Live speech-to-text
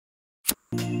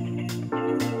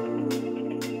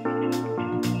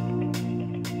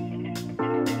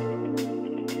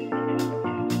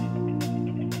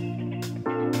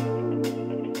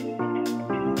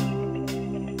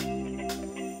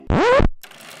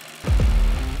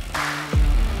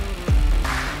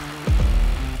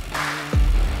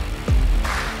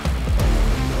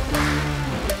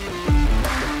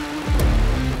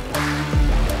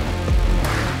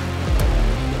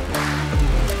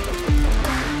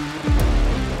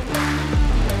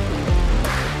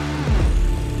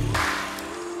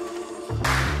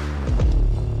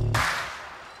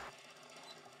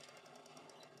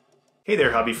Hey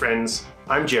there, hobby friends.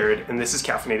 I'm Jared, and this is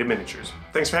Caffeinated Miniatures.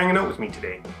 Thanks for hanging out with me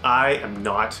today. I am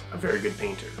not a very good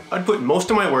painter. I'd put most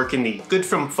of my work in the good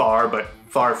from far, but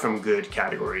far from good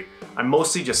category. I'm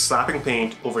mostly just slapping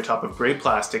paint over top of gray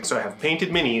plastic, so I have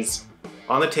painted minis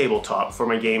on the tabletop for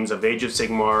my games of Age of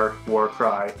Sigmar,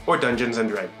 Warcry, or Dungeons &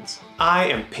 Dragons. I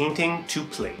am painting to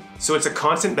play, so it's a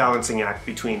constant balancing act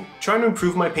between trying to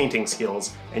improve my painting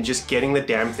skills and just getting the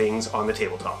damn things on the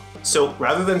tabletop. So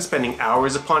rather than spending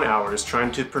hours upon hours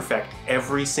trying to perfect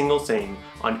every single thing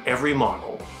on every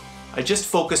model, I just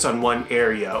focus on one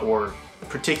area or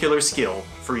particular skill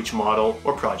for each model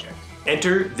or project.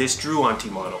 Enter this Druanti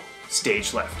model,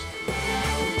 stage left.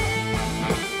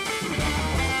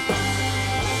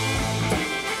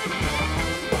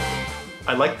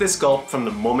 I liked this sculpt from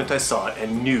the moment I saw it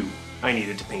and knew I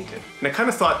needed to paint it. And I kind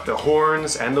of thought the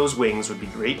horns and those wings would be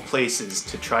great places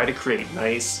to try to create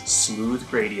nice, smooth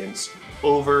gradients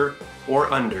over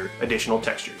or under additional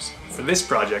textures. For this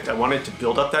project, I wanted to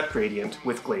build up that gradient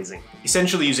with glazing,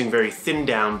 essentially using very thinned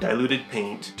down, diluted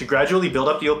paint to gradually build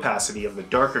up the opacity of the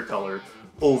darker color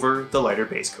over the lighter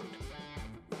base coat,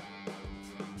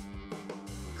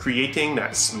 creating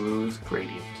that smooth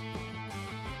gradient.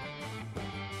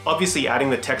 Obviously,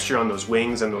 adding the texture on those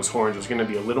wings and those horns was going to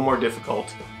be a little more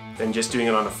difficult than just doing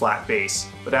it on a flat base,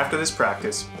 but after this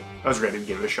practice, I was ready to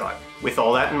give it a shot. With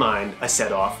all that in mind, I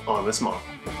set off on this model.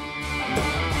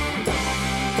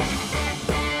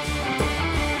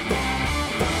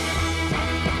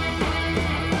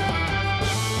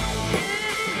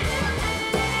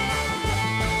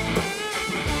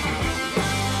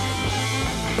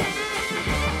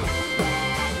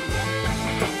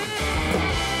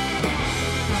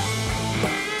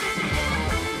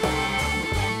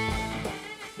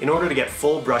 In order to get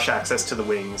full brush access to the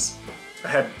wings, I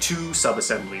had two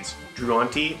sub-assemblies,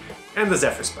 Druanti and the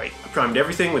Zephyr Spite. I primed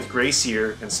everything with Grey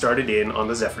Sear and started in on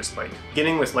the Zephyr Spite.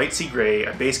 Beginning with light sea gray,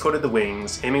 I base coated the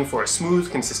wings, aiming for a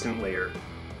smooth, consistent layer.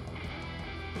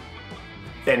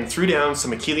 Then threw down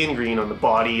some Achillean green on the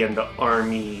body and the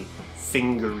army,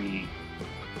 fingery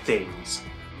things.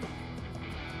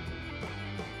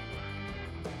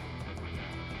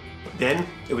 Then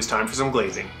it was time for some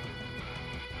glazing.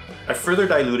 I further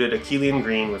diluted Achillean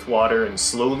green with water and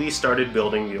slowly started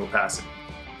building the opacity,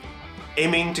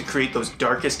 aiming to create those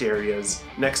darkest areas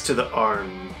next to the arm,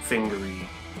 fingery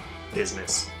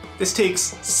business. This takes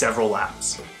several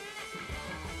laps.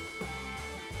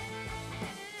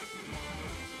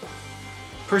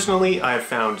 Personally, I have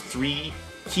found 3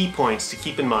 key points to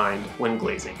keep in mind when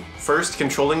glazing. First,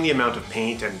 controlling the amount of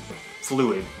paint and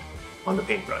fluid on the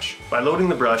paintbrush. By loading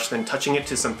the brush, then touching it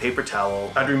to some paper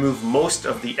towel, I'd remove most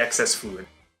of the excess fluid.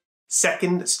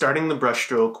 Second, starting the brush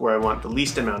stroke where I want the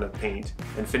least amount of paint,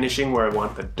 and finishing where I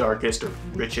want the darkest or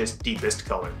richest, deepest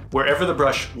color. Wherever the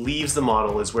brush leaves the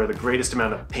model is where the greatest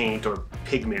amount of paint or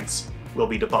pigments will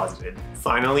be deposited.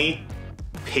 Finally,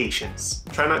 patience.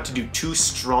 Try not to do too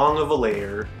strong of a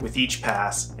layer with each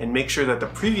pass, and make sure that the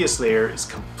previous layer is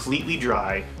completely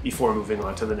dry before moving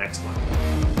on to the next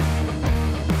one.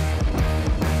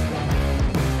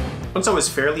 Once I was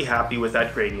fairly happy with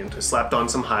that gradient, I slapped on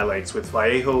some highlights with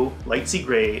Vallejo, Light Sea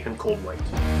Gray, and Cold White.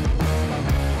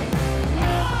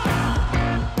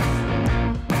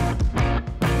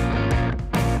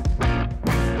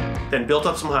 Then built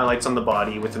up some highlights on the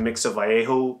body with a mix of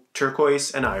Vallejo,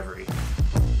 Turquoise, and Ivory.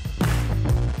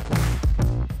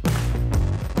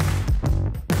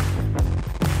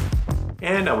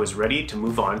 And I was ready to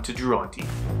move on to Druanti.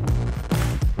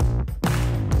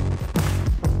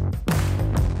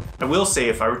 I will say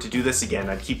if I were to do this again,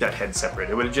 I'd keep that head separate.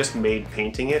 It would have just made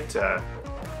painting it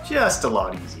just a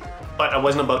lot easier. But I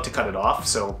wasn't about to cut it off,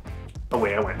 so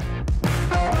away I went.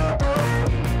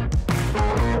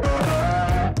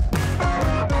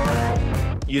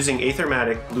 Using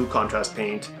Aethermatic blue contrast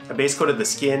paint, I base coated the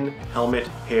skin, helmet,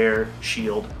 hair,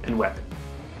 shield, and weapon.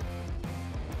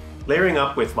 Layering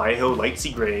up with Vallejo Light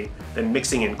Sea Gray, then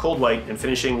mixing in Cold White and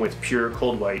finishing with pure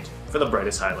Cold White for the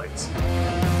brightest highlights.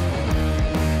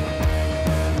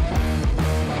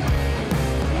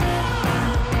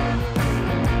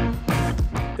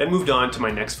 Then moved on to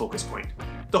my next focus point,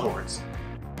 the horns.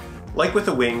 Like with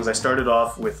the wings, I started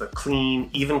off with a clean,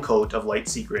 even coat of light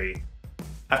sea gray.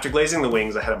 After glazing the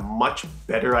wings, I had a much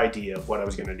better idea of what I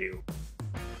was going to do.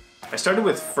 I started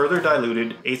with further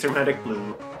diluted Aethermatic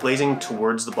blue, glazing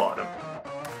towards the bottom.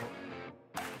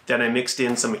 Then I mixed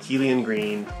in some Achillean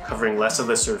green, covering less of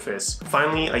the surface.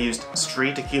 Finally, I used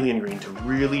straight Achillean green to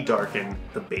really darken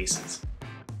the bases.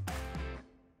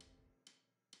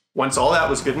 Once all that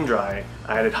was good and dry,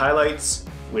 I added highlights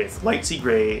with light sea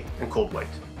gray and cold white.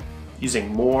 using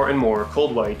more and more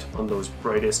cold white on those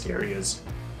brightest areas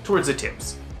towards the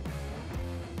tips.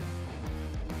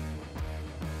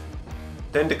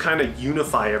 Then to kind of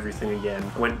unify everything again,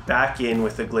 I went back in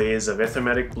with a glaze of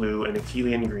Aethermetic Blue and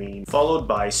Achillean Green, followed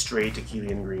by straight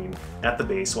Achillean Green at the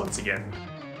base once again.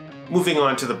 Moving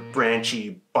on to the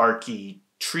branchy, barky,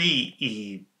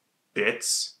 tree-y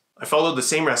bits, I followed the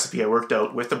same recipe I worked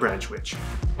out with the Branch Witch.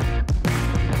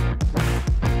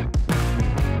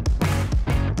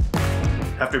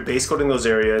 After base coating those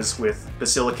areas with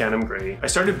Basilicanum Grey, I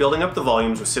started building up the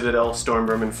volumes with Citadel,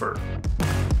 Stormverm, and Fir.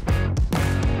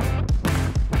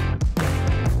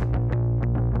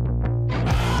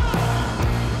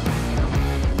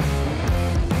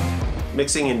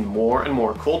 Mixing in more and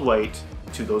more cold white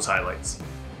to those highlights.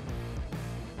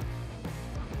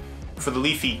 For the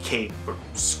leafy cape, or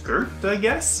skirt, I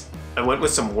guess, I went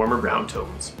with some warmer brown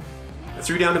tones. I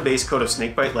threw down a base coat of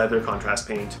Snakebite Leather contrast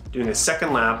paint, doing a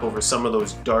second lap over some of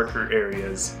those darker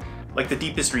areas, like the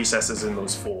deepest recesses in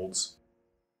those folds.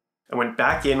 I went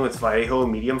back in with Vallejo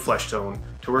Medium Flesh Tone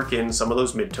to work in some of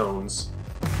those midtones.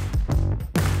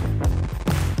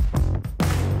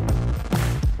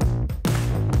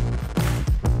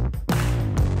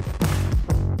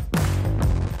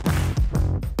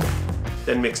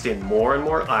 Then mixed in more and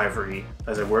more ivory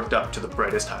as I worked up to the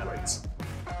brightest highlights.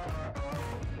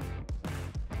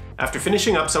 After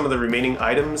finishing up some of the remaining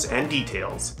items and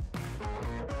details,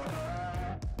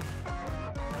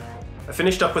 I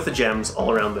finished up with the gems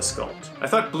all around the sculpt. I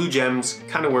thought blue gems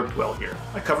kind of worked well here.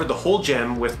 I covered the whole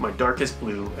gem with my darkest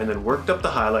blue and then worked up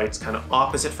the highlights kind of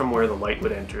opposite from where the light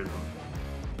would enter them,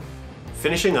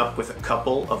 finishing up with a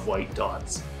couple of white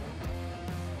dots.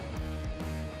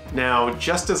 Now,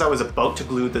 just as I was about to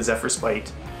glue the Zephyr Spite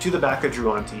to the back of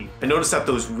Druanti, I noticed that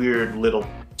those weird little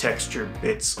texture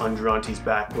bits on Druanti's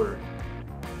back were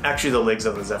actually the legs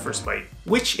of the Zephyr Spite,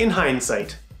 which in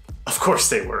hindsight, of course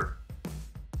they were.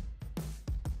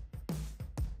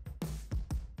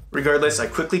 Regardless, I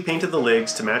quickly painted the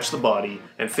legs to match the body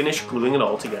and finished gluing it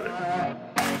all together.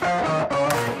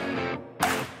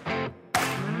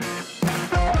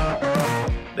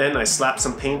 Then I slapped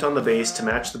some paint on the base to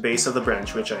match the base of the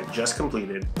branch which I had just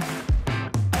completed.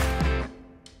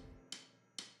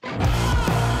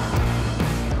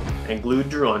 And glued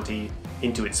Druanti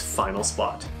into its final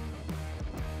spot.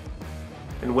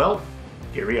 And well,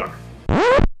 here we are.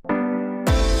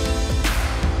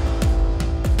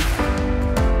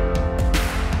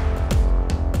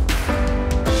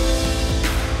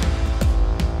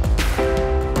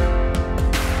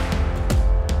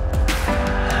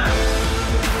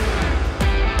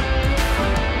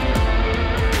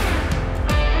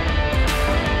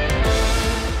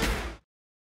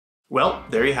 Well,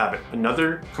 there you have it,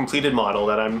 another completed model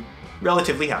that I'm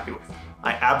relatively happy with.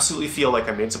 I absolutely feel like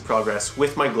I made some progress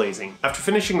with my glazing. After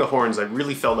finishing the horns, I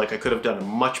really felt like I could have done a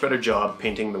much better job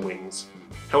painting the wings.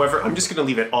 However, I'm just going to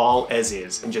leave it all as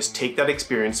is and just take that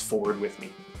experience forward with me,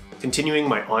 continuing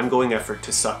my ongoing effort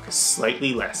to suck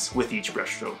slightly less with each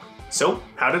brushstroke. So,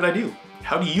 how did I do?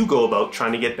 How do you go about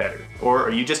trying to get better? Or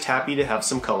are you just happy to have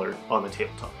some color on the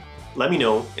tabletop? Let me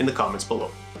know in the comments below.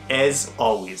 As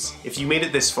always, if you made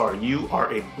it this far, you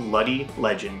are a bloody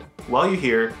legend. While you're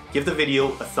here, give the video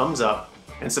a thumbs up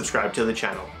and subscribe to the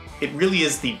channel. It really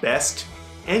is the best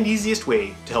and easiest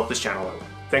way to help this channel out.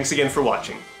 Thanks again for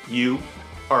watching. You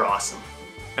are awesome,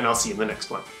 and I'll see you in the next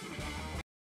one.